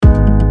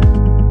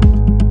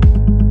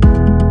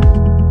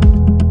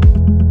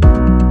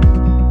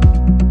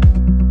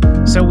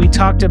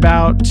talked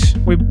about,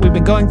 we've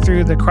been going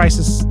through the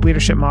crisis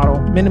leadership model,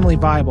 minimally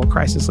viable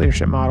crisis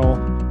leadership model.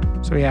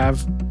 So we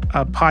have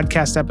a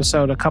podcast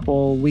episode a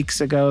couple weeks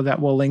ago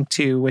that we'll link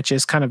to, which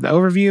is kind of the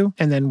overview.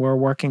 And then we're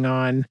working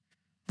on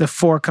the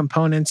 4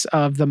 components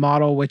of the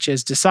model, which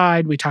is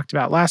decide, we talked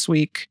about last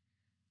week,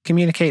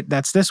 communicate,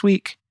 that's this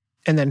week,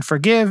 and then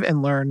forgive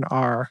and learn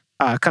are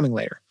coming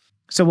later.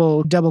 So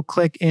we'll double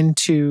click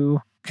into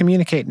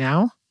communicate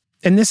now.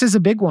 And this is a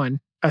big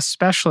one,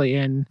 especially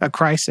in a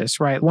crisis,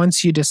 right?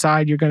 Once you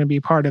decide you're going to be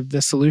part of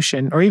the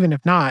solution, or even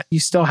if not, you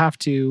still have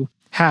to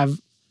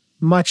have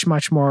much,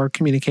 much more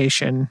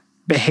communication,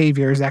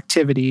 behaviors,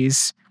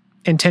 activities,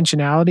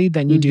 intentionality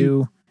than you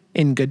do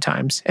in good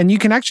times. And you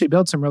can actually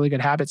build some really good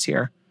habits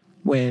here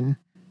when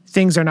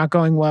things are not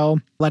going well,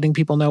 letting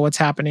people know what's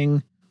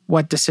happening,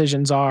 what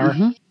decisions are,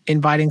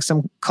 inviting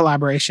some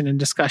collaboration and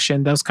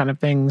discussion, those kind of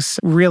things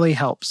really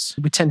helps.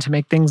 We tend to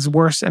make things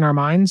worse in our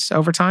minds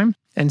over time.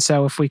 And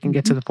so if we can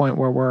get to the point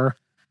where we're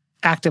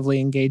actively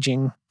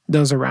engaging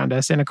those around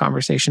us in a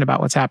conversation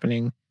about what's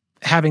happening,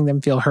 having them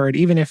feel heard,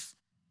 even if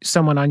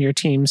someone on your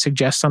team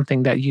suggests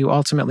something that you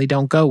ultimately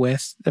don't go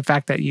with, the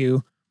fact that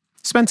you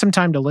spend some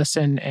time to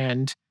listen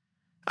and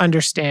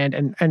understand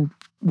and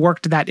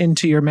worked that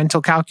into your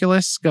mental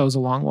calculus goes a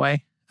long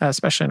way,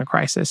 especially in a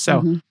crisis.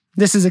 So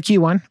this is a key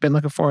one. Been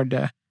looking forward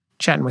to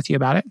chatting with you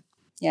about it.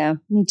 Yeah,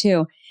 me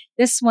too.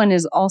 This one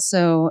is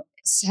also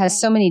has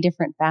so many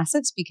different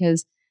facets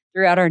because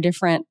throughout our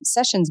different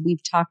sessions,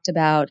 we've talked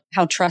about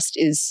how trust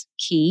is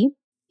key,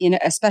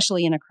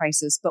 especially in a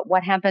crisis. But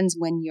what happens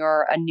when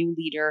you're a new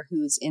leader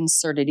who's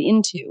inserted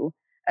into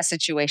a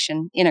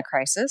situation in a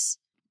crisis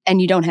and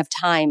you don't have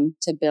time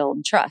to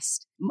build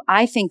trust?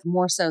 I think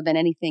more so than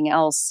anything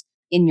else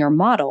in your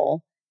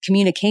model,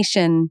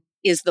 communication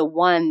is the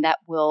one that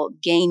will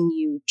gain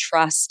you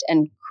trust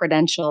and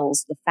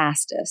credentials the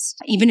fastest.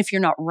 Even if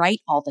you're not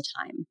right all the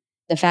time,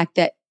 the fact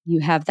that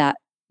you have that,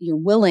 you're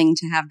willing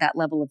to have that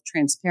level of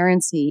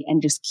transparency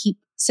and just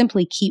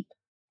simply keep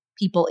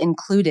people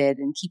included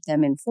and keep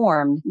them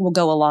informed will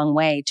go a long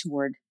way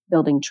toward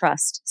building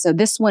trust. So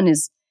this one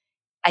is,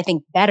 I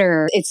think,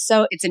 better. It's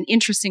an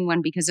interesting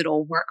one because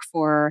it'll work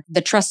for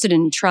the trusted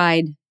and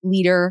tried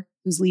leader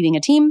who's leading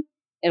a team.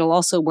 It'll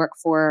also work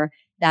for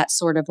that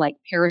sort of like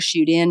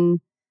parachute in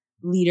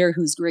leader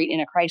who's great in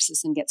a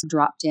crisis and gets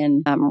dropped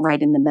in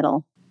right in the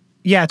middle.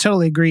 Yeah,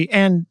 totally agree.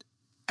 And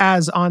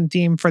as on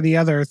theme for the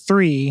other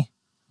 3,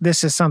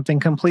 this is something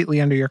completely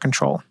under your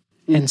control.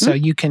 And so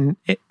you can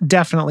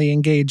definitely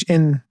engage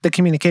in the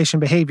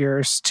communication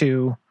behaviors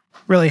to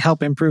really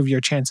help improve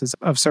your chances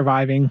of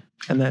surviving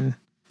and then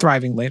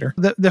thriving later.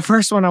 The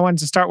first one I wanted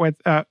to start with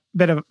a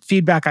bit of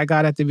feedback I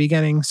got at the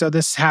beginning. So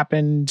this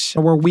happened,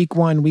 we're week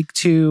 1, week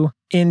 2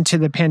 into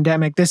the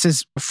pandemic. This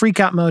is freak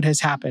out mode has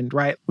happened,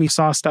 right? We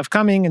saw stuff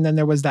coming. And then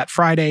there was that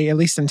Friday, at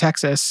least in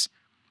Texas,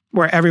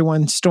 where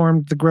everyone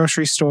stormed the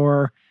grocery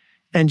store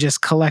and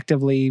just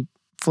collectively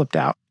flipped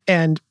out.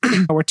 And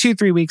we're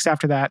 2-3 weeks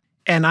after that.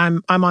 And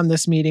I'm on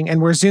this meeting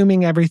and we're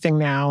Zooming everything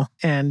now.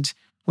 And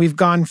we've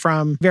gone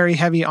from very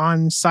heavy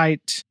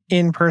on-site,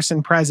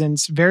 in-person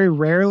presence. Very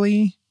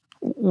rarely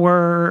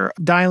were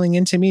dialing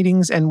into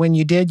meetings. And when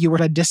you did, you were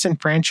a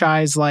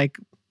disenfranchised, like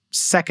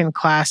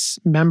second-class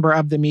member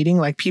of the meeting.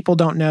 Like people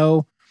don't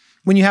know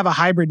when you have a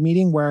hybrid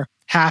meeting where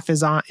half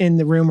is in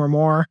the room or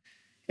more,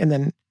 and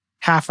then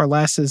half or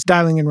less is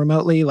dialing in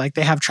remotely. Like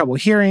they have trouble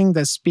hearing.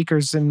 The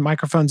speakers and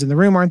microphones in the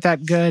room aren't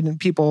that good. And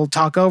people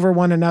talk over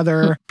one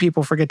another.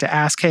 People forget to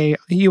ask, hey,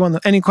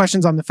 any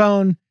questions on the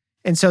phone?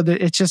 And so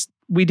it's just,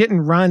 we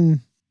didn't run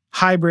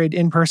hybrid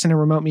in-person and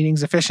remote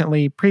meetings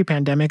efficiently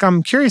pre-pandemic.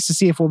 I'm curious to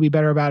see if we'll be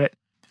better about it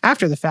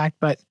after the fact,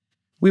 but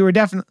we were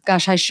definitely...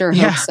 Gosh, I sure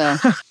hope so.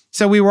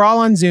 So we were all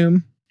on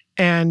Zoom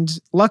and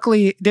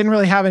luckily didn't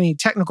really have any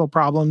technical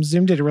problems.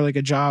 Zoom did a really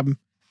good job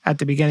at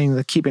the beginning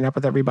of keeping up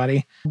with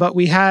everybody. But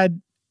we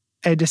had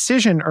a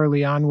decision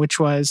early on, which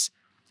was,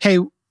 hey,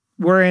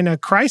 we're in a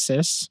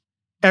crisis.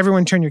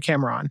 Everyone turn your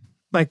camera on.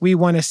 Like we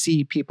want to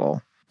see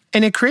people.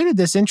 And it created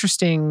this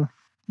interesting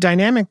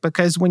dynamic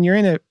because when you're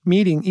in a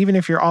meeting, even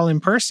if you're all in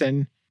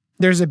person,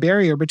 there's a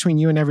barrier between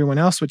you and everyone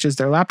else, which is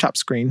their laptop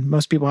screen.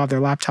 Most people have their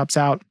laptops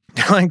out.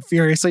 They're like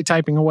furiously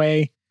typing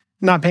away,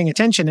 not paying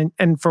attention.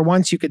 And for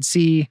once you could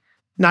see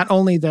not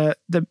only the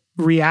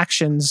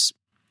reactions,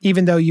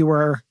 even though you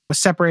were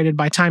separated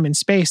by time and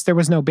space, there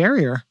was no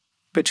barrier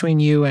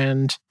between you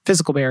and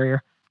physical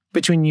barrier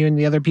between you and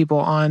the other people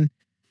on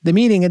the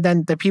meeting. And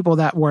then the people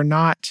that were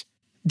not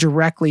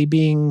directly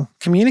being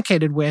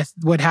communicated with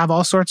would have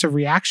all sorts of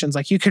reactions.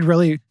 Like you could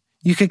read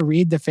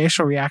the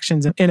facial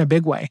reactions in a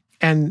big way.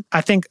 And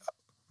I think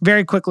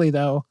very quickly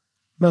though,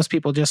 most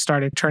people just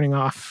started turning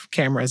off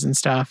cameras and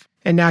stuff.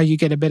 And now you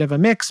get a bit of a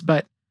mix,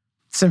 but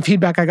some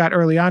feedback I got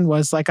early on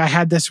was like I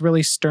had this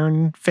really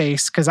stern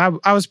face because I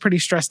was pretty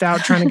stressed out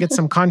trying to get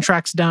some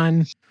contracts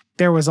done.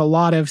 There was a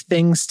lot of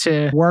things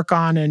to work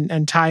on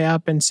and tie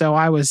up. And so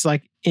I was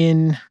like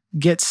in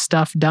get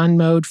stuff done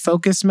mode,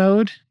 focus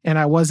mode. And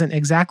I wasn't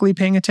exactly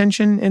paying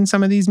attention in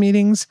some of these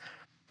meetings.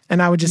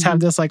 And I would just have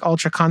this like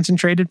ultra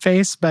concentrated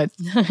face. But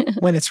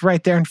when it's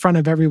right there in front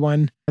of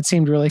everyone, it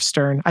seemed really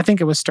stern. I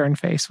think it was stern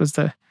face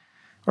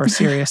or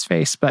serious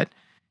face. But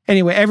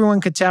anyway,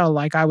 everyone could tell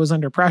like I was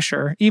under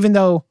pressure, even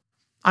though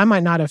I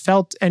might not have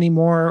felt any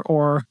more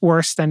or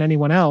worse than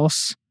anyone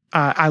else.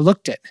 I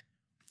looked it.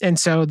 And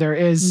so there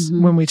is,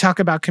 when we talk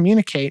about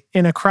communicate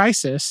in a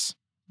crisis,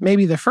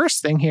 maybe the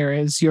first thing here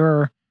is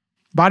your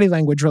body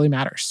language really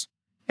matters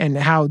and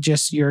how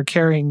just you're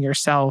carrying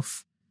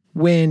yourself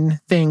when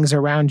things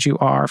around you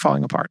are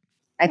falling apart.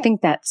 I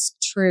think that's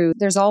true.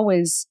 There's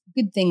always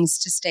good things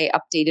to stay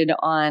updated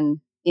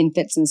on in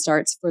fits and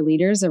starts for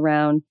leaders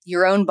around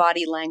your own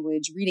body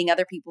language, reading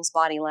other people's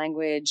body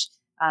language,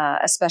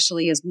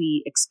 especially as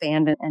we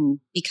expand and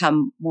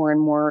become more and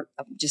more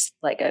just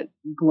like a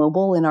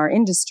global in our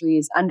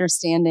industries,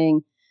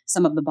 understanding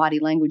some of the body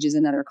languages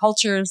in other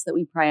cultures that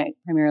we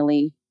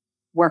primarily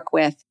work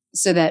with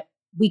so that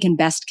we can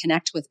best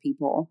connect with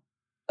people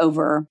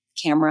over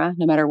camera,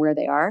 no matter where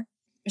they are.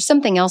 There's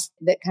something else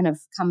that kind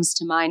of comes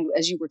to mind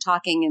as you were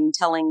talking and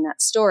telling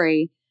that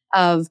story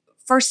of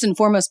first and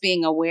foremost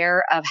being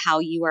aware of how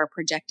you are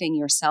projecting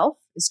yourself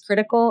is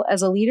critical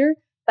as a leader,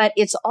 but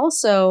it's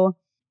also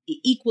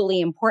equally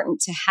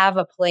important to have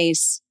a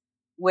place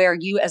where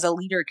you as a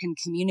leader can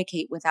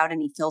communicate without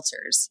any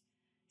filters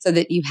so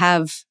that you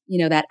have,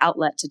 that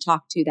outlet to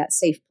talk to, that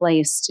safe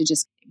place to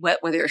just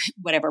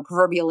whatever,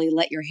 proverbially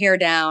let your hair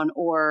down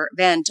or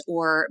vent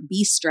or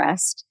be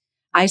stressed.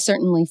 I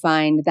certainly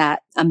find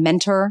that a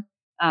mentor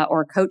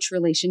or coach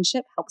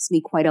relationship helps me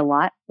quite a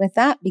lot with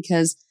that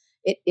because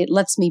it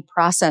lets me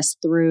process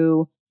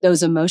through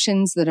those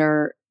emotions that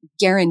are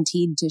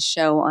guaranteed to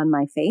show on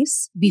my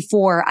face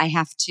before I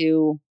have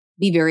to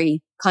be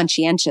very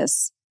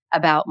conscientious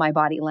about my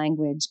body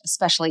language,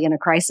 especially in a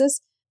crisis,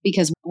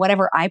 because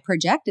whatever I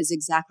project is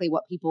exactly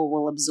what people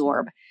will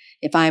absorb.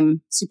 If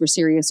I'm super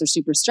serious or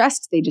super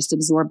stressed, they just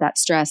absorb that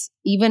stress,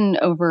 even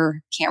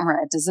over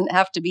camera. It doesn't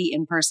have to be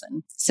in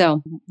person.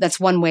 So that's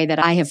one way that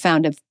I have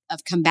found of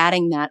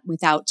combating that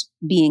without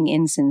being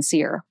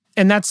insincere.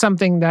 And that's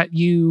something that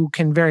you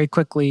can very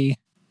quickly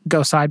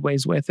go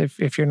sideways with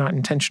if you're not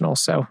intentional.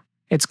 So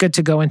it's good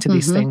to go into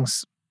these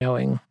things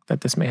knowing that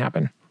this may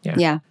happen.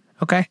 Yeah.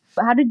 Okay.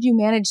 How did you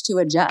manage to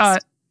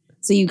adjust?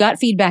 So you got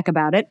feedback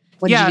about it.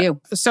 What did you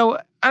do? So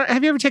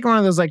have you ever taken one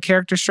of those like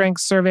character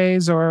strength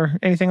surveys or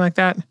anything like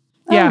that?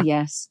 Oh,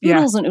 yes.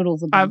 Oodles and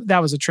oodles.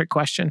 That was a trick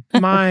question.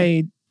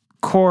 My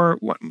core,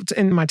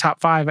 in my top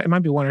 5, it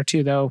might be 1 or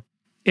 2 though,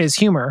 is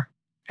humor.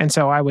 And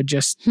so I would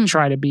just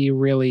try to be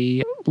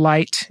really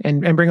light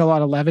and bring a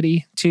lot of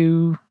levity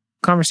to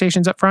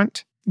conversations up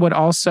front. Would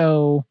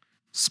also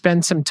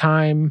spend some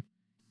time.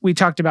 We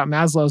talked about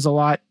Maslow's a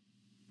lot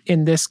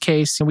in this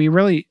case. We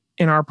really,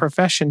 in our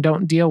profession,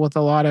 don't deal with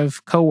a lot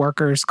of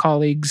coworkers,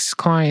 colleagues,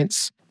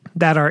 clients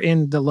that are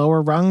in the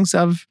lower rungs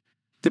of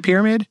the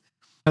pyramid.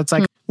 It's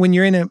like when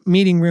you're in a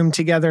meeting room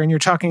together and you're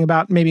talking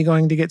about maybe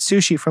going to get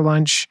sushi for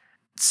lunch,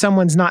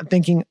 someone's not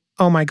thinking,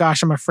 oh my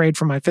gosh, I'm afraid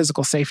for my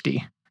physical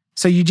safety.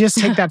 So you just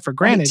take that for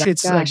granted.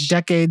 It's like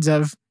decades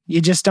of,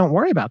 you just don't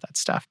worry about that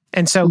stuff.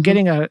 And so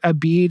getting a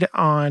bead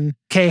on,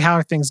 okay, how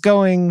are things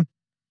going?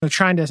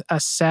 Trying to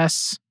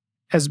assess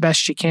as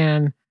best you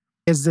can,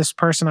 is this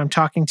person I'm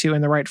talking to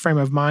in the right frame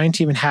of mind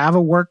to even have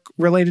a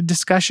work-related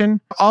discussion?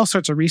 All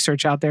sorts of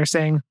research out there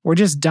saying we're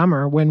just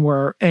dumber when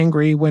we're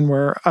angry, when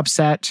we're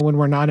upset, when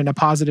we're not in a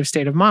positive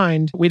state of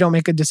mind. We don't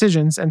make good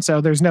decisions. And so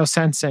there's no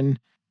sense in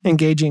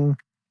engaging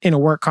in a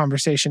work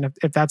conversation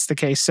if that's the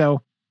case.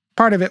 So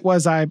part of it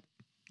was I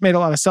made a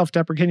lot of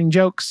self-deprecating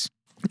jokes.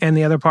 And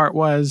the other part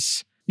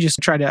was just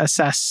try to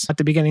assess at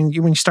the beginning.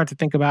 When you start to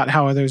think about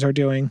how others are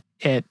doing,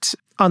 it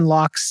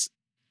unlocks.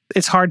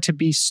 It's hard to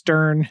be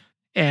stern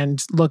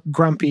and look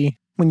grumpy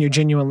when you're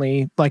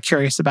genuinely like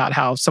curious about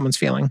how someone's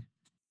feeling.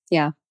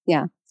 Yeah.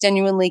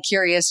 Genuinely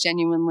curious,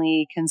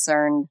 genuinely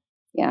concerned.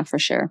 Yeah, for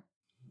sure.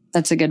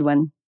 That's a good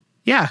one.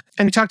 Yeah.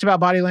 And we talked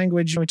about body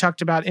language and we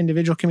talked about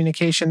individual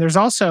communication. There's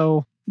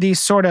also these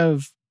sort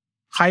of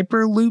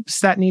hyper loops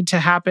that need to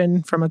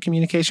happen from a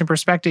communication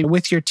perspective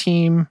with your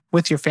team,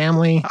 with your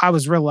family. I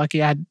was real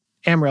lucky. I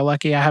am real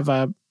lucky. I have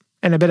a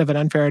bit of an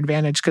unfair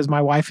advantage because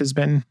my wife has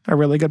been a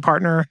really good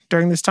partner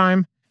during this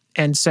time.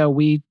 And so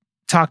we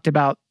talked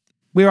about,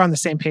 we were on the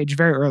same page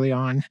very early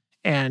on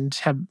and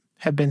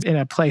have been in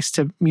a place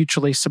to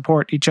mutually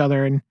support each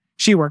other. And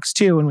she works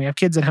too, and we have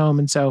kids at home.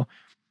 And so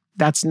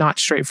that's not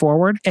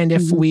straightforward. And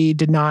if we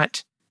did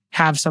not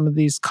have some of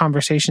these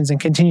conversations and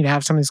continue to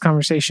have some of these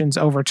conversations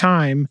over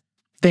time,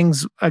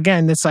 things,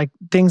 again, it's like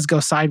things go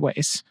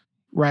sideways,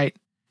 right?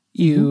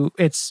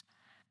 It's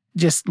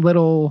just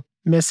little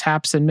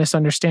mishaps and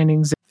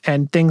misunderstandings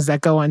and things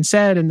that go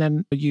unsaid. And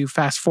then you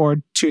fast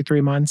forward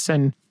 2-3 months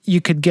and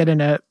you could get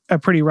in a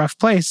pretty rough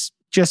place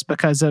just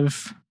because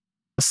of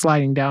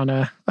sliding down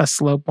a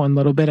slope one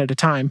little bit at a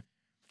time.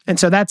 And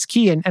so that's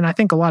key. And I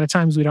think a lot of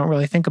times we don't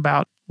really think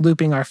about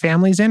looping our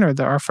families in or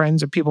our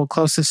friends or people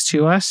closest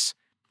to us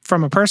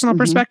from a personal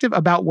perspective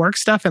about work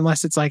stuff,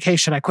 unless it's like, hey,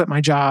 should I quit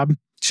my job?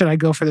 Should I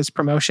go for this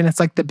promotion? It's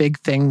like the big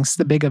things,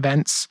 the big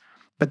events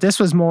But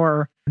this was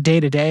more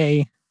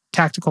day-to-day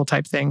tactical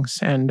type things.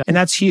 And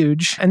that's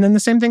huge. And then the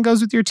same thing goes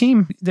with your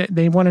team.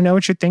 They want to know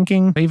what you're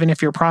thinking. Even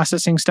if you're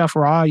processing stuff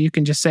raw, you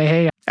can just say,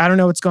 hey, I don't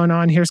know what's going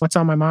on. Here's what's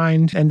on my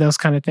mind, and those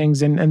kind of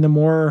things. And the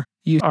more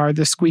you are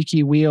the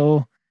squeaky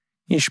wheel,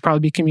 you should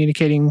probably be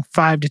communicating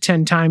 5 to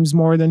 10 times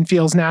more than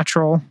feels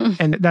natural.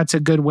 And that's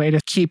a good way to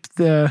keep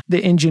the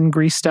engine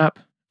greased up,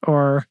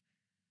 or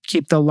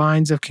keep the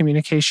lines of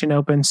communication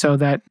open, so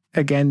that,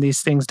 again,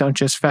 these things don't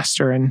just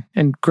fester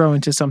and grow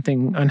into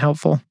something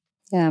unhelpful.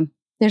 Yeah.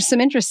 There's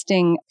some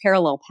interesting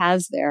parallel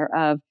paths there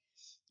of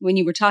when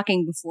you were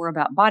talking before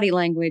about body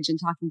language and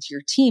talking to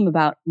your team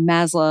about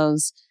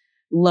Maslow's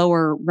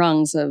lower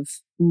rungs of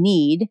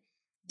need.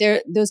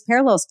 Those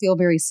parallels feel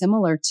very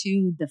similar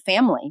to the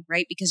family,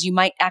 right? Because you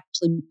might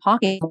actually be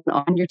talking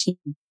on your team,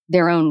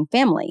 their own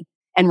family,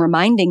 and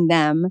reminding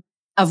them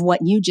of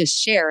what you just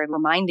shared,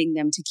 reminding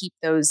them to keep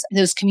those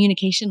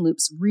communication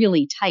loops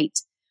really tight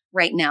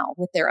right now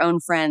with their own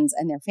friends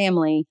and their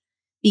family,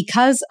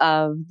 because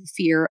of the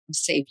fear of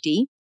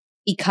safety,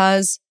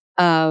 because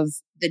of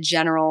the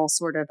general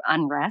sort of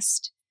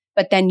unrest.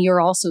 But then you're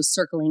also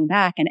circling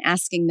back and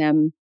asking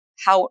them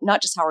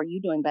not just how are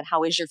you doing, but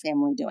how is your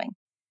family doing?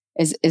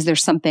 Is there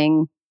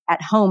something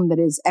at home that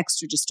is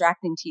extra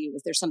distracting to you?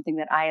 Is there something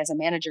that I as a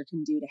manager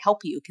can do to help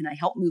you? Can I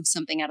help move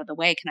something out of the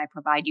way? Can I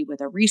provide you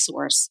with a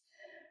resource,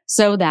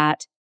 so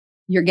that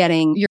you're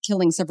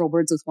killing several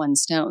birds with one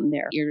stone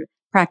there? You're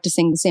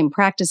practicing the same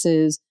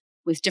practices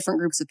with different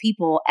groups of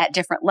people at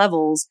different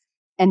levels.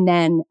 And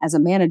then as a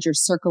manager,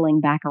 circling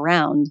back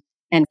around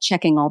and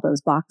checking all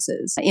those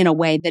boxes in a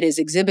way that is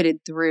exhibited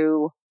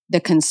through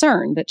the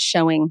concern that's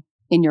showing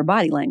in your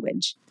body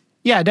language.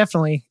 Yeah,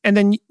 definitely. And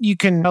then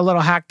a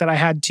little hack that I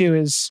had too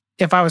is,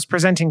 if I was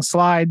presenting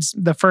slides,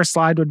 the first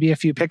slide would be a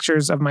few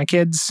pictures of my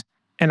kids.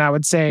 And I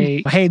would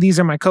say, hey, these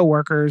are my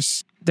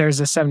coworkers. There's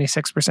a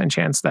 76%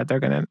 chance that they're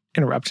going to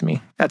interrupt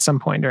me at some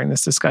point during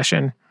this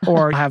discussion.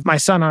 Or have my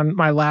son on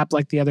my lap,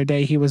 like the other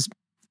day. He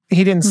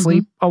didn't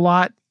sleep a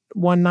lot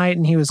one night,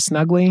 and he was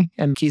snuggly,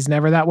 and he's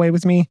never that way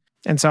with me.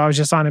 And so I was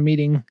just on a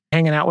meeting,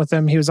 hanging out with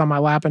him. He was on my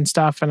lap and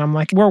stuff. And I'm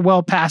like, we're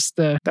well past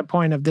the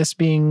point of this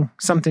being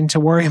something to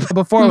worry about.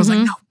 Before I was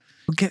like,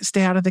 no,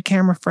 stay out of the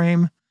camera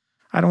frame.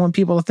 I don't want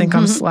people to think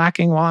I'm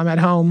slacking while I'm at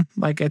home.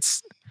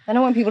 I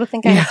don't want people to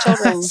think I have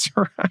children. That's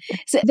right.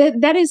 So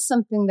that is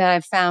something that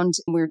I've found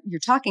where you're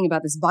talking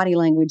about this body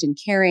language and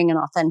caring and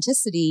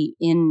authenticity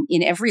in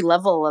every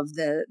level of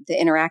the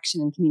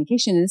interaction and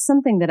communication. It is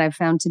something that I've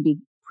found to be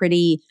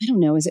pretty, I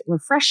don't know, is it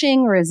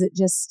refreshing, or is it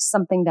just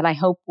something that I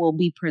hope will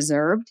be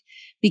preserved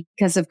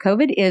because of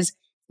COVID, is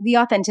the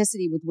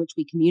authenticity with which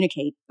we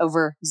communicate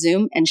over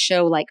Zoom and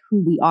show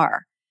who we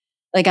are.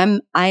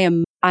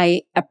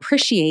 I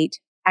appreciate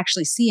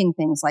actually seeing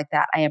things like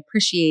that. I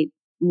appreciate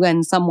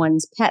when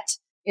someone's pet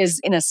is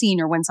in a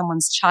scene, or when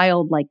someone's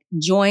child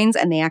joins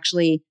and they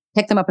actually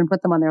pick them up and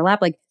put them on their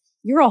lap.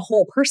 You're a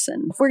whole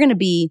person. If we're going to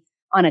be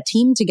on a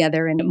team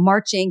together and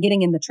marching,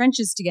 getting in the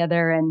trenches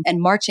together and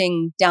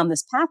marching down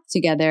this path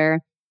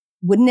together,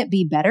 wouldn't it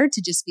be better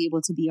to just be able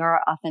to be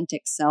our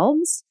authentic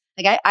selves?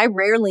 I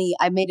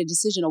made a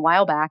decision a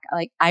while back.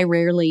 I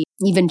rarely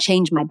even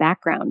change my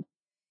background.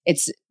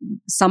 It's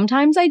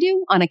sometimes I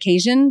do on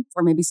occasion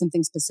for maybe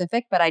something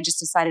specific, but I just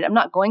decided I'm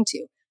not going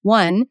to.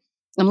 One,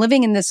 I'm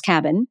living in this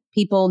cabin.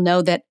 People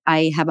know that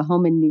I have a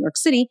home in New York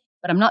City,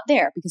 but I'm not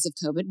there because of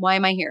COVID. Why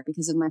am I here?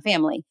 Because of my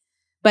family.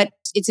 But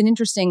it's an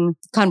interesting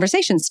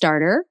conversation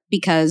starter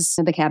because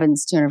the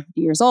cabin's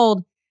 250 years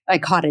old, a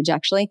cottage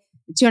actually.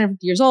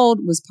 250 years old,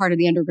 was part of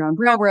the Underground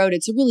Railroad.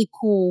 It's a really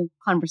cool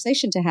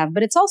conversation to have,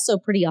 but it's also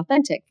pretty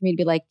authentic for me to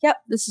be like, yep,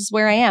 this is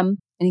where I am.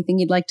 Anything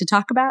you'd like to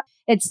talk about?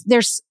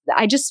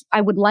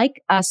 I would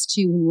like us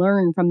to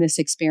learn from this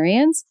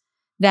experience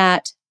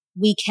that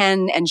we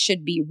can and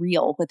should be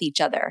real with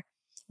each other.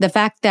 The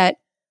fact that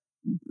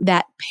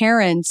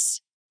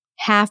parents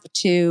have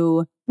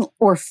to,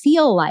 or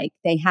feel like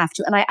they have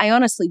to, and I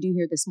honestly do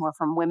hear this more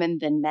from women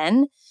than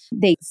men,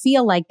 they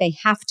feel like they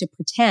have to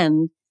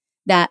pretend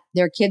that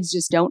their kids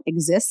just don't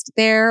exist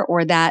there,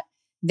 or that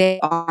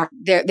they've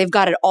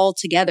got it all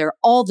together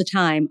all the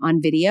time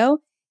on video,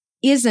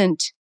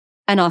 isn't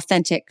an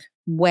authentic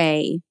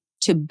way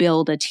to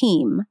build a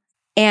team.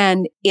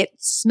 And it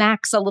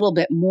smacks a little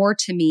bit more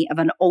to me of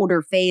an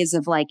older phase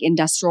of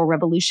Industrial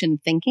Revolution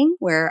thinking,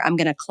 where I'm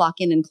going to clock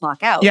in and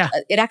clock out. Yeah.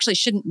 It actually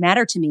shouldn't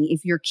matter to me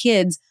if your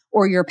kids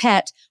or your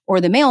pet or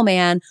the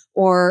mailman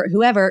or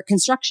whoever,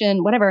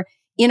 construction, whatever,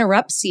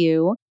 interrupts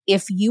you.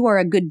 If you are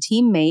a good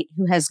teammate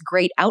who has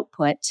great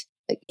output,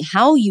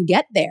 how you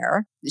get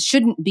there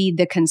shouldn't be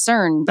the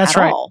concern That's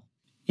at right. all.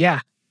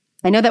 Yeah.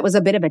 I know that was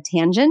a bit of a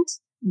tangent,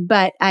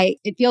 but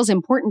it feels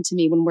important to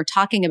me when we're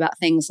talking about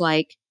things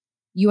like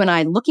you and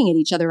I looking at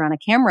each other on a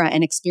camera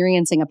and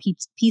experiencing a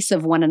piece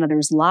of one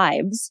another's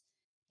lives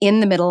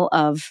in the middle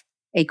of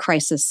a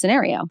crisis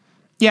scenario.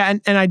 Yeah.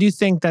 And I do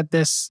think that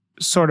this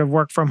sort of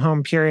work from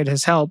home period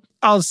has helped.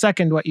 I'll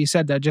second what you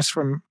said, though, just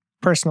from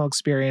personal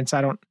experience.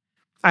 I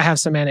have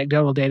some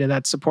anecdotal data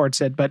that supports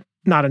it, but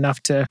not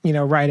enough to,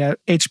 write a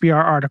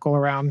HBR article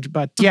around.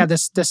 But yeah, the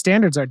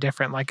standards are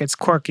different. Like it's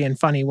quirky and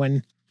funny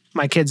when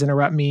my kids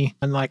interrupt me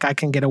and like I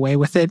can get away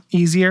with it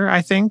easier,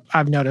 I think.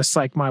 I've noticed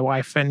like my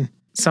wife and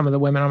some of the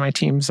women on my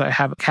teams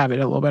have it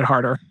a little bit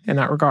harder in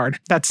that regard.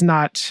 That's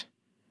not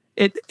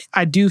it.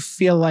 I do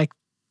feel like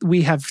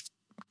we have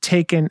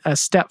taken a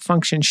step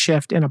function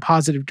shift in a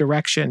positive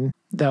direction,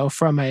 though,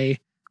 from a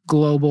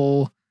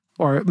global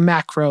or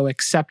macro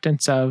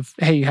acceptance of,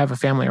 hey, you have a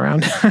family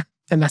around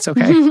and that's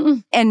okay.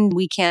 And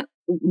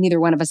neither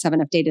one of us have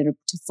enough data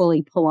to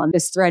fully pull on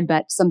this thread,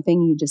 but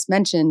something you just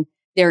mentioned,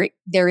 there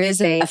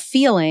is a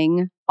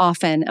feeling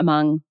often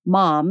among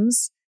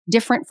moms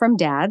different from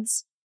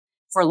dads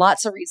for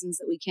lots of reasons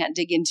that we can't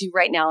dig into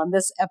right now in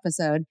this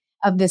episode,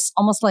 of this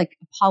almost like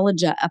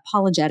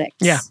apologetics.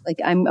 Yeah. Like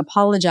I'm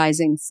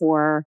apologizing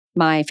for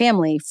my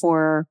family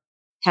for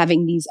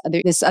having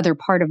this other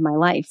part of my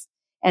life.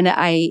 And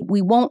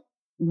we won't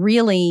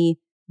really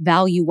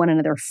value one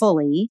another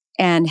fully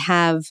and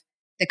have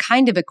the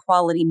kind of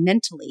equality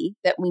mentally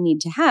that we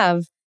need to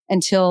have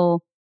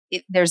until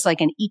there's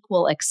like an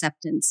equal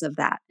acceptance of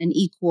that, an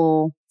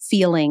equal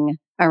feeling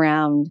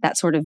around that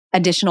sort of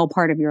additional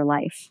part of your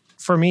life.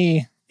 For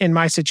me, in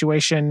my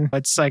situation,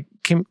 it's like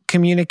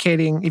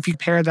communicating. If you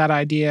pair that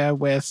idea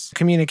with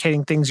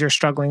communicating things you're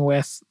struggling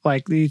with,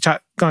 like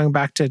going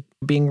back to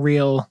being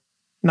real,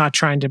 not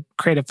trying to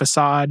create a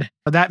facade,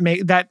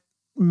 that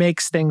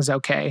makes things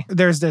okay.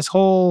 There's this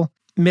whole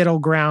middle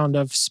ground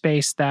of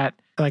space that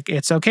like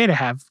it's okay to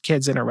have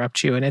kids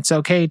interrupt you, and it's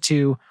okay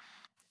to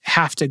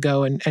have to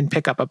go and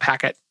pick up a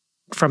packet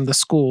from the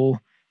school,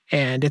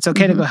 and it's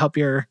okay to go help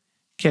your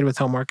kid with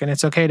homework, and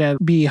it's okay to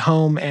be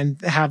home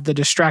and have the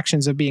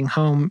distractions of being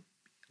home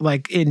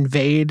like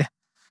invade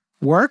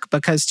work,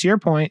 because to your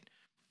point,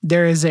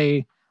 there is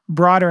a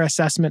broader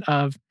assessment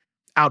of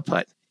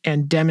output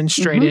and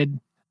demonstrated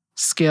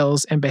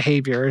skills and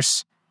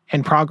behaviors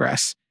and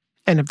progress.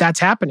 And if that's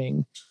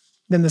happening,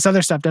 then this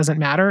other stuff doesn't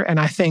matter. And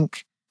I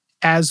think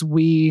as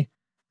we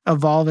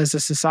evolve as a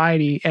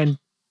society and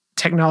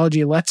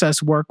technology lets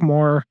us work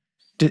more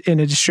in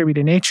a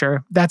distributed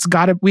nature,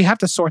 we have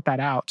to sort that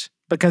out,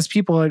 because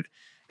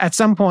at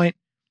some point,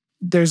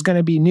 there's going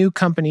to be new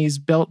companies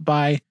built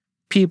by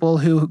people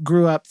who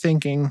grew up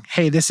thinking,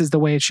 hey, this is the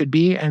way it should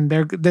be. And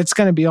that's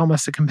going to be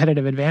almost a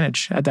competitive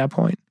advantage at that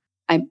point.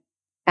 I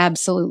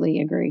absolutely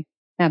agree.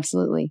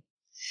 Absolutely.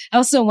 I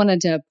also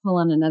wanted to pull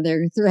on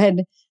another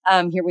thread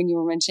here when you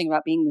were mentioning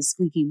about being the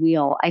squeaky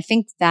wheel. I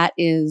think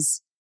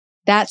there's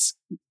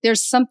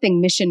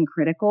something mission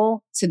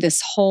critical to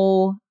this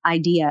whole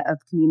idea of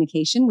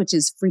communication, which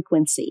is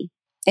frequency.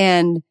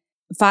 And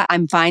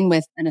I'm fine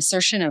with an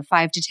assertion of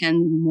 5 to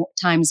 10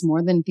 times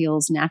more than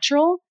feels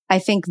natural. I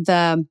think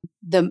the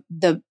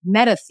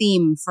meta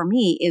theme for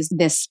me is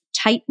this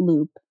tight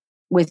loop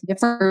with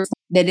different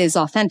that is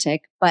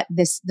authentic, but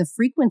the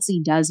frequency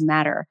does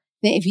matter.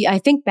 I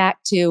think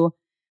back to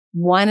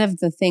one of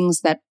the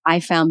things that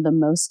I found the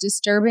most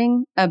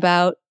disturbing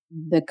about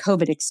the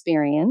COVID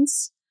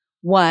experience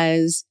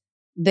was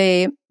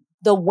the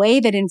way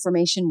that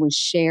information was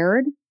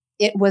shared.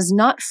 It was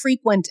not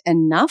frequent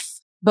enough,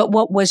 but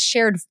what was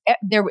shared,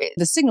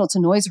 the signal to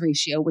noise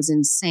ratio was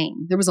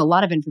insane. There was a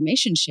lot of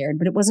information shared,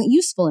 but it wasn't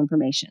useful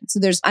information.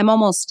 So I'm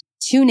almost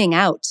tuning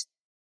out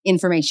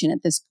information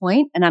at this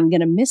point, and I'm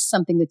going to miss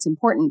something that's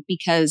important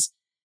because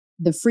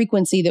the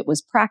frequency that was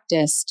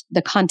practiced,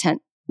 the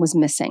content was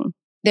missing.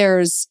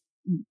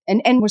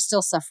 And we're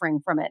still suffering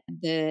from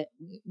it.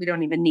 We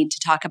don't even need to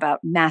talk about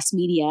mass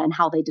media and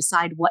how they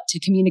decide what to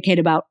communicate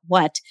about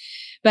what.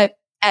 But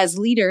as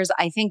leaders,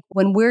 I think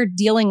when we're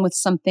dealing with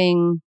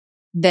something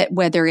that,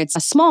 whether it's a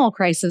small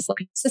crisis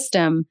like a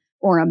system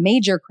or a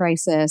major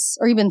crisis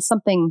or even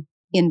something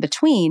in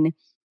between,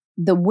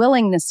 the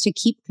willingness to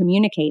keep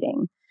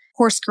communicating,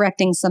 course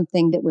correcting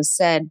something that was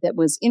said that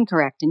was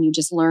incorrect and you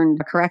just learned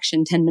a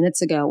correction 10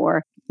 minutes ago,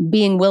 or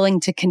being willing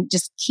to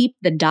just keep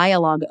the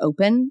dialogue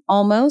open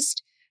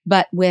almost,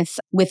 but with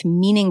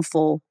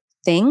meaningful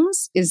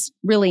things is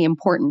really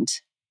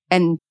important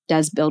and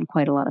does build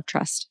quite a lot of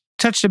trust.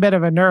 Touched a bit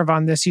of a nerve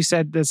on this. You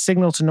said the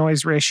signal to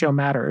noise ratio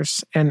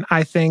matters. And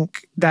I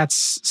think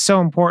that's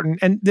so important.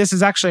 And this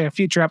is actually a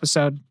future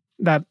episode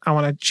that I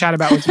want to chat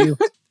about with you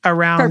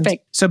around.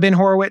 Perfect. So Ben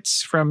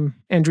Horowitz from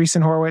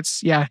Andreessen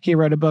Horowitz, he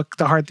wrote a book,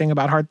 The Hard Thing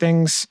About Hard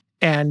Things.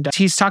 And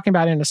he's talking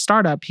about in a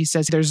startup, he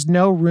says there's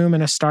no room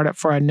in a startup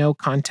for a no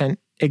content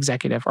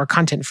executive or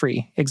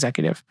content-free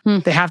executive.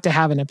 They have to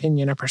have an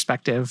opinion, a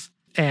perspective,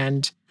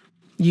 and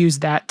use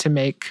that to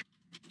make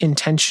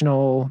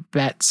intentional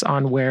bets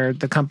on where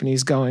the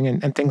company's going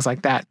and things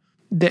like that.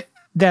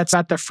 That's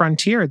at the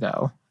frontier,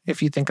 though.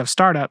 If you think of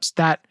startups,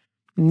 that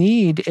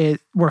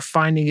we're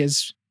finding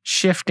is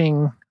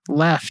shifting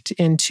left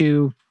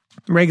into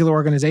regular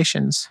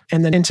organizations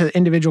and then into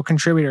individual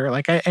contributor,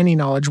 like any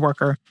knowledge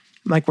worker.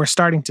 Like we're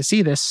starting to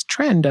see this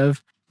trend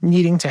of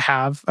needing to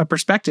have a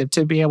perspective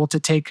to be able to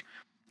take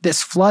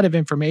this flood of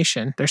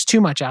information. There's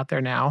too much out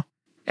there now.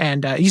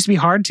 And it used to be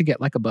hard to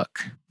get like a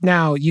book.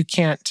 Now you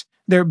can't.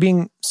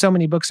 So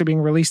many books are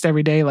being released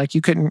every day. Like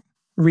you couldn't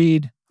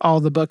read all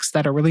the books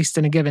that are released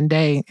in a given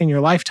day in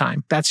your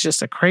lifetime. That's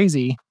just a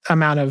crazy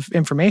amount of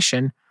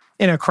information.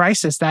 In a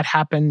crisis, that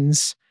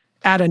happens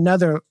at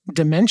another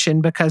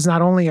dimension because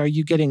not only are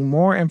you getting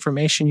more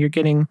information, you're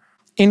getting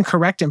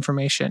incorrect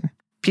information.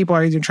 People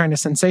are either trying to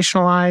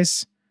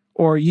sensationalize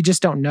or you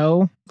just don't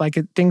know. Like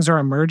things are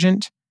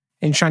emergent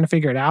and you're trying to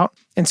figure it out.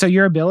 And so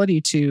your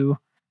ability to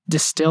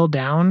distill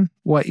down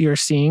what you're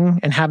seeing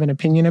and have an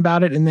opinion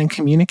about it and then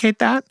communicate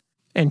that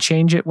and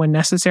change it when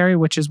necessary,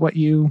 which is what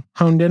you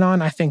honed in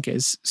on, I think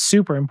is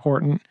super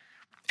important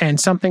and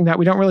something that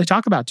we don't really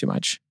talk about too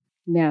much.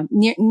 Yeah,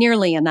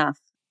 nearly enough.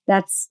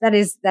 That's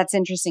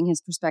interesting,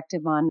 his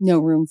perspective on no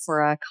room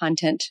for a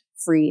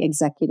content-free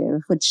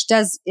executive, which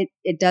does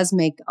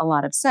make a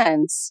lot of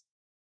sense.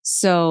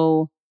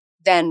 So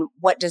then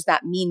what does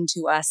that mean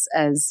to us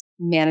as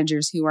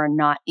managers who are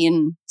not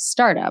in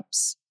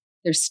startups?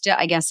 There's still,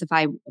 I guess if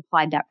I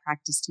applied that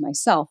practice to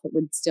myself, it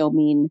would still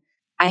mean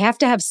I have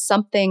to have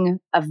something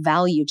of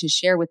value to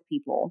share with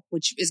people,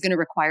 which is going to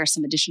require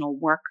some additional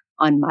work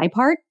on my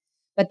part.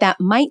 But that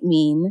might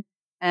mean,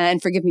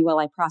 and forgive me while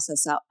I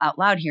process out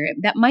loud here,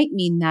 that might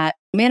mean that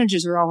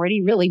managers are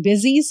already really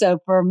busy. So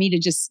for me to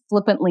just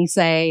flippantly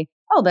say,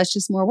 oh, that's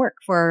just more work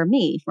for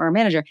me, for a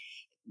manager,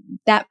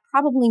 that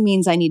probably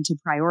means I need to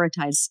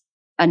prioritize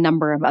a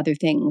number of other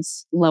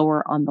things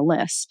lower on the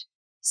list,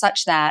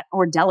 such that,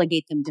 or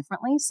delegate them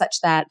differently,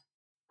 such that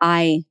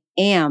I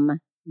am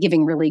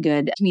giving really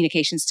good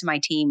communications to my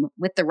team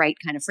with the right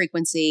kind of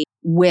frequency,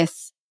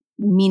 with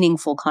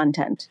meaningful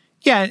content.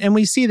 Yeah, and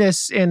we see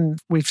this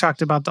we've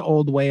talked about the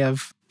old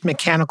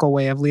mechanical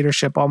way of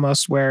leadership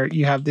almost, where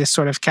you have this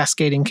sort of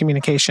cascading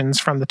communications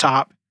from the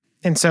top.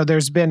 And so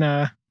there's been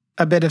a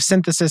bit of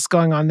synthesis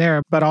going on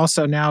there, but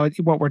also now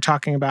what we're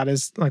talking about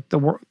is like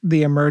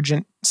the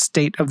emergent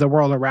state of the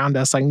world around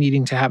us, like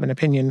needing to have an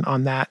opinion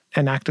on that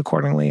and act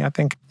accordingly, I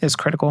think is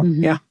critical.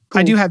 Mm-hmm. Yeah.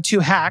 Cool. I do have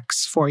 2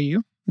 hacks for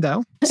you,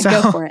 though. So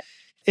go for it.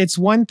 It's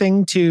one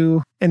thing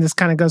to, and this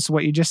kind of goes to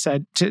what you just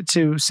said,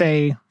 to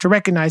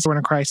recognize we're in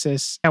a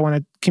crisis. I want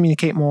to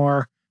communicate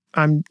more.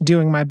 I'm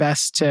doing my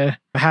best to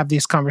have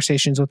these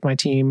conversations with my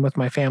team, with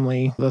my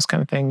family, those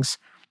kind of things.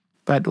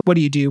 But what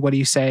do you do? What do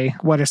you say?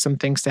 What are some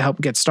things to help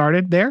get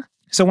started there?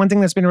 So one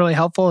thing that's been really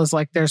helpful is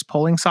like there's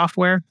polling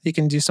software. You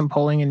can do some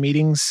polling in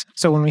meetings.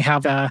 So when we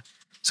have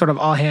sort of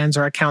all hands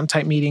or account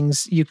type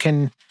meetings, you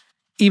can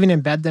even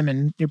embed them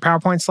in your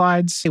PowerPoint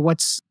slides.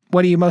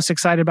 What are you most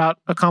excited about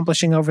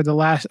accomplishing over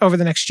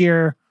the next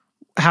year?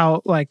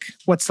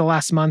 What's the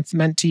last month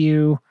meant to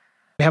you?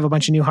 We have a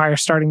bunch of new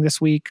hires starting this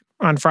week.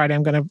 On Friday,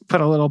 I'm going to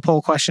put a little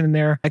poll question in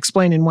there.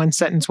 Explain in one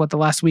sentence what the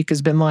last week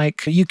has been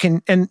like. You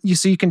can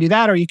do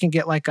that, or you can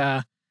get like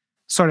a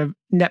sort of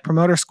net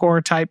promoter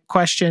score type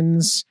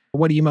questions.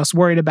 What are you most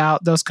worried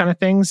about? Those kind of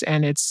things.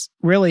 And it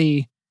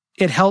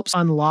helps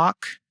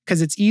unlock,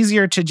 because it's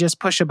easier to just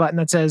push a button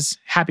that says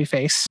happy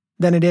face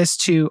than it is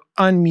to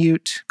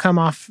unmute, come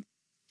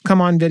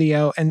on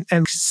video and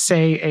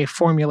say a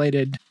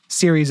formulated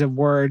series of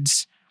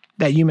words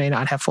that you may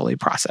not have fully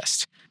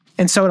processed.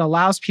 And so it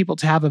allows people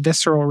to have a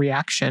visceral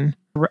reaction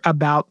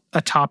about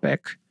a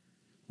topic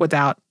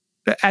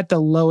at the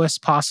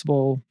lowest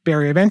possible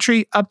barrier of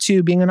entry up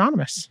to being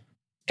anonymous.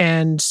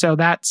 And so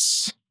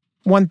that's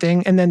one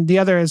thing. And then the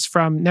other is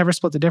from Never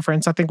Split the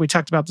Difference. I think we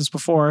talked about this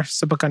before.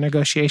 It's a book on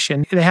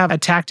negotiation. They have a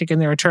tactic in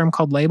there, a term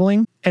called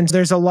labeling. And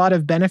there's a lot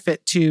of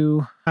benefit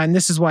to, and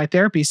this is why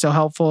therapy is so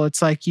helpful.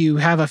 It's like you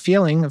have a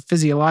feeling of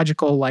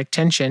physiological like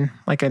tension,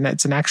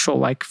 it's an actual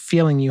like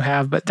feeling you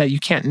have, but that you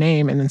can't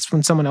name. And then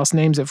when someone else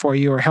names it for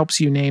you or helps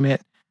you name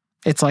it,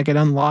 it's like it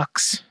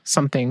unlocks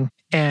something.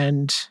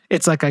 And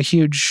it's like a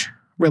huge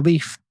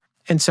relief.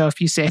 And so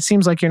if you say, it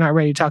seems like you're not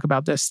ready to talk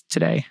about this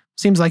today,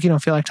 seems like you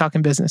don't feel like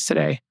talking business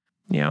today,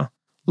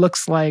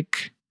 looks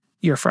like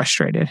you're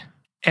frustrated,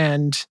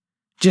 and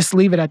just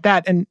leave it at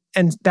that. And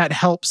that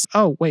helps.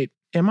 Oh, wait,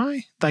 am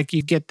I? Like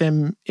you get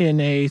them in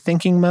a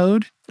thinking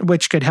mode,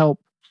 which could help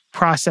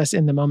process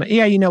in the moment.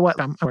 Yeah, you know what?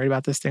 I'm worried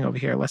about this thing over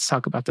here. Let's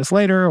talk about this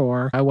later.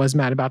 Or I was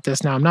mad about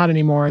this. Now I'm not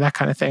anymore, that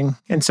kind of thing.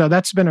 And so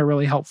that's been a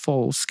really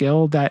helpful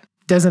skill that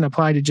doesn't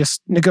apply to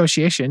just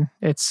negotiation.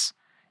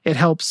 It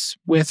helps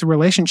with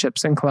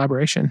relationships and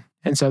collaboration.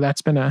 And so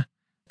that's been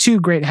 2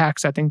 great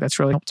hacks. I think that's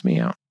really helped me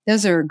out.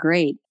 Those are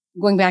great.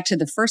 Going back to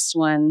the first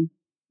one,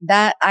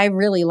 that I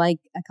really like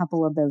a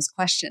couple of those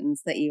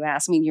questions that you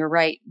asked. I mean, you're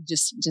right.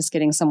 Just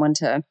getting someone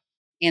to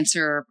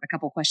answer a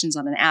couple questions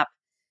on an app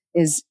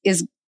is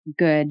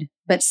good,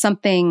 but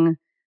something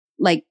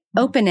like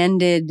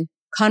open-ended,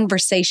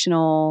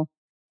 conversational,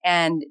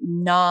 and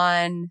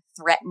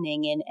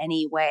non-threatening in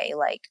any way,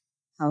 like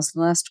how's the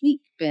last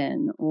week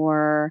been,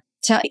 or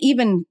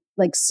even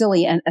like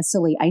a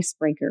silly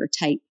icebreaker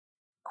type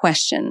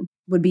question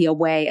would be a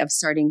way of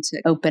starting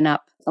to open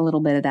up a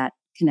little bit of that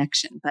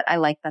connection. But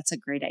that's a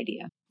great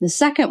idea. The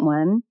second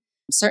one,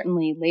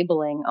 certainly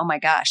labeling, oh my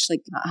gosh,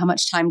 like how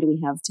much time do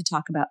we have to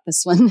talk about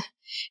this one?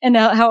 And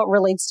how it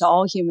relates to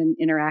all human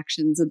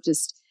interactions of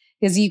just,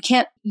 because you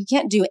can't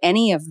do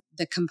any of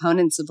the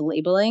components of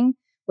labeling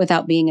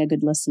without being a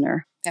good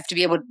listener. You have to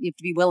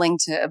be willing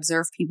to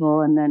observe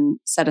people and then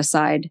set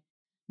aside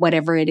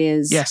whatever it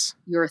is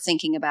you're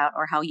thinking about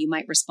or how you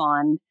might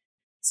respond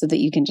so that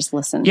you can just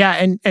listen. Yeah.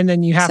 And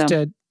then you have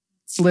to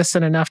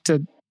listen enough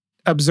to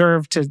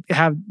observe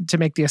to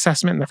make the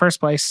assessment in the first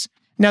place.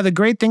 Now, the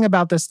great thing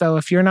about this, though,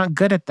 if you're not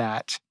good at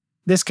that,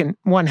 this can,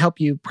 one, help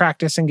you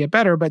practice and get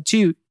better. But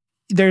two,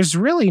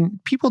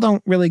 people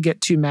don't really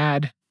get too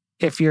mad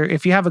if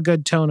you have a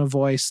good tone of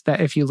voice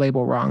that if you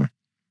label wrong.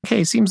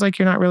 Okay, seems like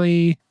you're not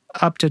really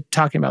up to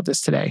talking about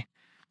this today.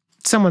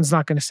 Someone's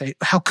not going to say,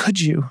 how could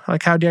you?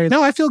 Like, how dare you?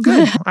 No, I feel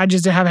good. I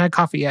just haven't had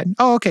coffee yet.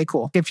 Oh, okay,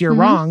 cool. If you're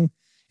wrong,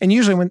 and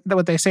usually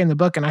what they say in the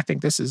book, and I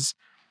think this is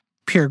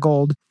pure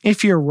gold,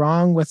 if you're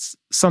wrong with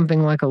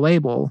something like a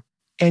label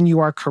and you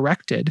are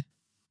corrected,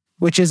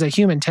 which is a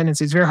human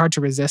tendency, it's very hard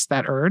to resist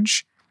that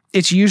urge.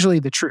 It's usually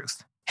the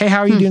truth. Hey, how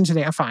are you doing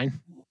today?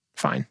 I'm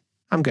fine.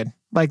 I'm good.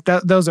 Like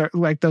those are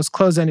like those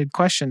close-ended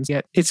questions,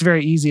 yet it's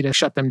very easy to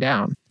shut them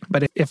down.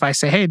 But if I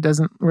say, hey, it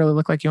doesn't really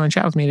look like you want to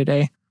chat with me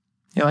today,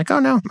 you're like, oh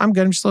no, I'm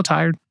good. I'm just a little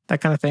tired.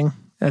 That kind of thing.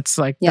 That's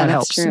like, that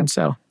helps. True. And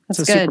so that's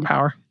it's a good.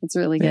 superpower. It's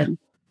really good.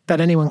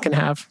 That anyone can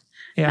have.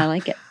 Yeah. I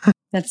like it.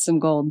 That's some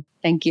gold.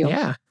 Thank you.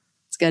 Yeah.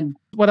 It's good.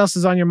 What else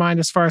is on your mind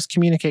as far as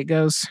communicate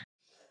goes?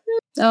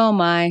 Oh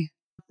my.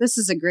 This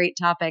is a great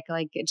topic.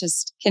 Like it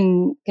just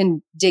can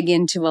dig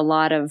into a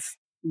lot of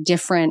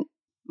different,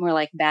 more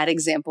like bad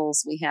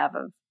examples we have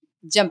of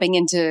jumping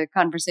into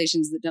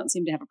conversations that don't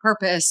seem to have a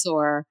purpose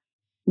or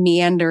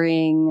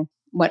meandering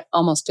what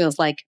almost feels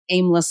like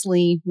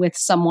aimlessly with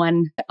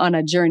someone on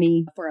a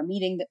journey for a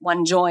meeting that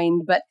one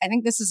joined. But I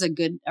think this is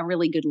a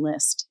really good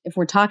list. If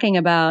we're talking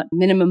about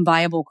minimum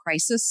viable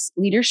crisis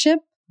leadership,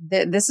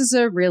 this is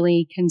a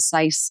really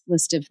concise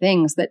list of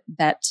things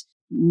that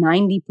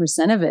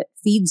 90% of it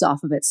feeds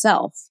off of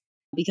itself,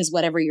 because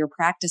whatever you're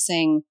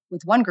practicing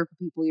with one group of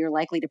people, you're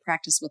likely to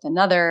practice with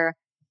another.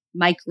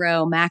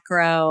 Micro,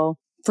 macro,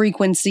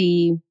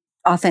 frequency,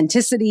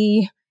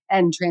 authenticity,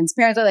 and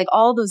transparency, like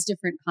all those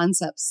different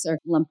concepts are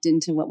lumped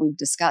into what we've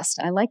discussed.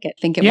 I like it.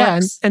 I think it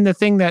works. And the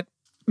thing that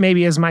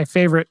maybe is my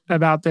favorite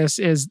about this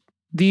is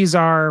these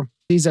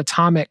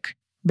atomic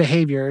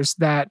behaviors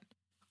that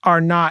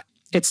are not,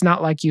 it's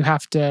not like you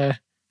have to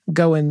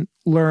go and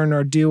learn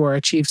or do or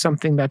achieve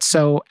something that's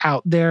so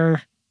out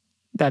there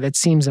that it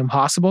seems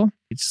impossible.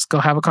 You just go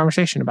have a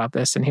conversation about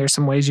this, and here's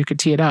some ways you could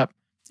tee it up.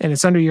 And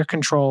it's under your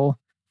control.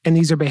 And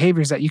these are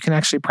behaviors that you can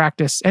actually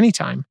practice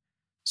anytime.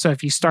 So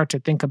if you start to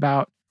think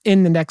about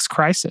in the next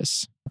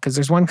crisis, because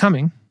there's one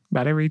coming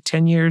about every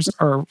 10 years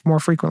or more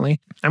frequently,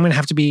 I'm going to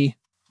have to be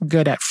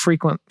good at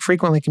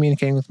frequently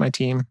communicating with my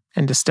team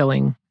and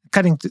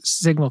cutting the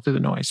signal through the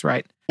noise,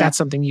 right? Yeah. That's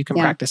something you can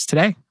practice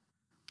today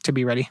to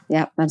be ready.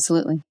 Yeah,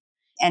 absolutely.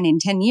 And in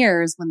 10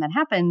 years, when that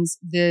happens,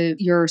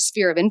 your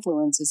sphere of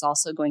influence is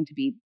also going to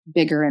be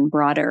bigger and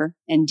broader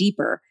and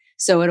deeper.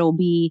 So it'll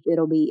be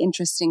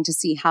interesting to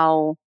see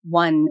how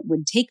one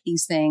would take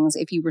these things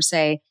if you were,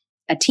 say,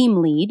 a team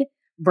lead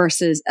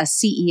versus a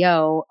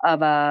CEO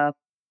of a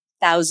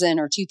 1,000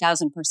 or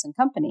 2,000 person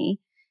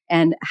company.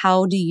 And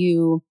how do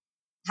you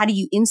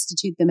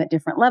institute them at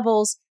different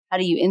levels? How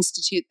do you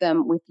institute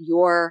them with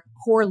your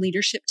core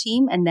leadership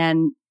team and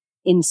then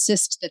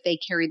insist that they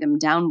carry them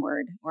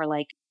downward or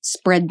like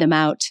spread them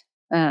out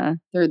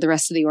through the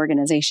rest of the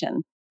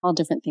organization? All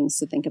different things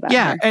to think about.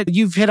 Yeah, here.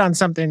 You've hit on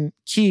something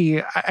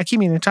key. I keep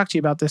meaning to talk to you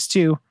about this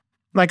too.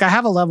 Like I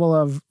have a level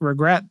of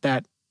regret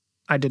that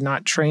I did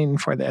not train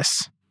for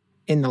this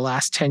in the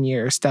last 10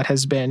 years. That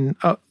has been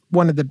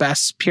one of the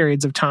best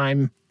periods of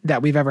time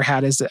that we've ever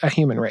had as a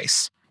human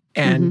race.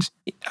 And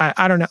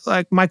I don't know,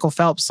 like Michael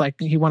Phelps, like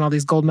he won all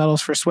these gold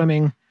medals for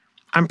swimming.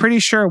 I'm pretty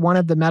sure one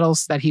of the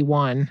medals that he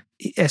won,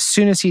 as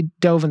soon as he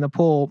dove in the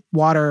pool,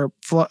 water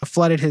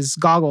flooded his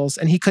goggles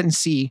and he couldn't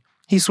see.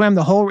 He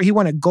he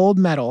won a gold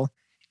medal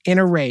in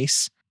a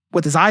race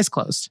with his eyes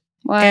closed.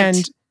 What?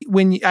 And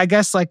when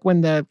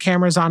the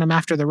camera's on him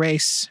after the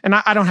race, and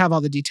I don't have all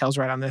the details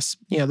right on this,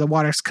 the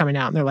water's coming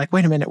out and they're like,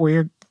 wait a minute, were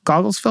your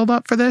goggles filled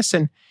up for this?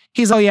 And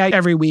he's, oh yeah,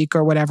 every week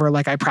or whatever,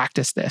 like I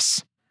practice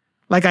this.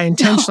 Like I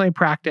intentionally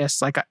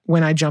practice, like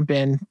when I jump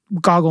in,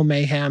 goggle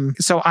mayhem.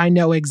 So I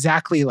know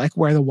exactly like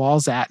where the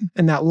wall's at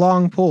in that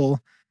long pool.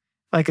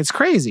 Like it's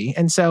crazy.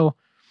 And so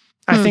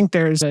I think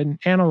there's an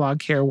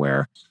analog here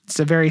where it's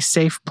a very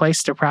safe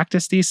place to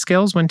practice these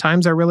skills when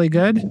times are really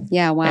good.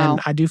 Yeah, wow.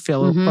 And I do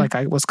feel like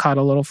I was caught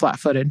a little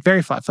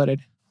very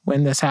flat-footed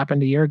when this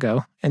happened a year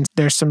ago. And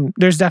there's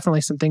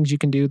definitely some things you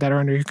can do that are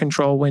under your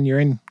control when you're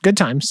in good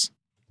times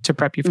to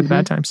prep you for the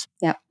bad times.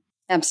 Yeah,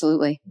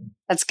 absolutely.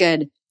 That's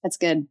good.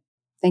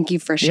 Thank you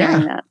for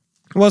sharing that.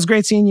 Well, it's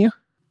great seeing you.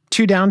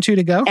 2 down, 2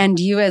 to go. And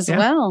you as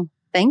well.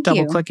 Thank you.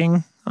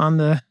 Double-clicking on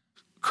the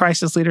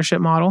crisis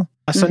leadership model.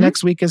 So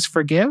next week is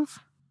forgive,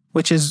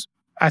 which is,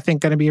 I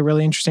think, going to be a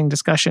really interesting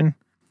discussion,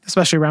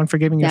 especially around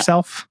forgiving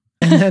yourself.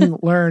 And then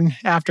learn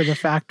after the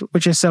fact,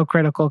 which is so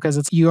critical because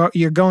it's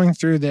you're going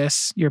through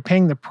this, you're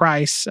paying the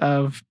price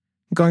of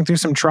going through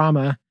some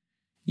trauma.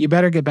 You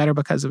better get better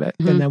because of it.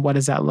 And then what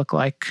does that look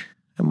like?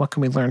 And what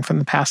can we learn from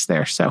the past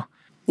there? So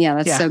Yeah,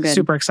 that's so good.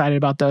 Super excited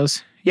about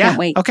those. Yeah. Can't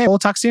wait. Okay, we'll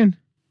talk soon.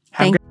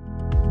 Have a great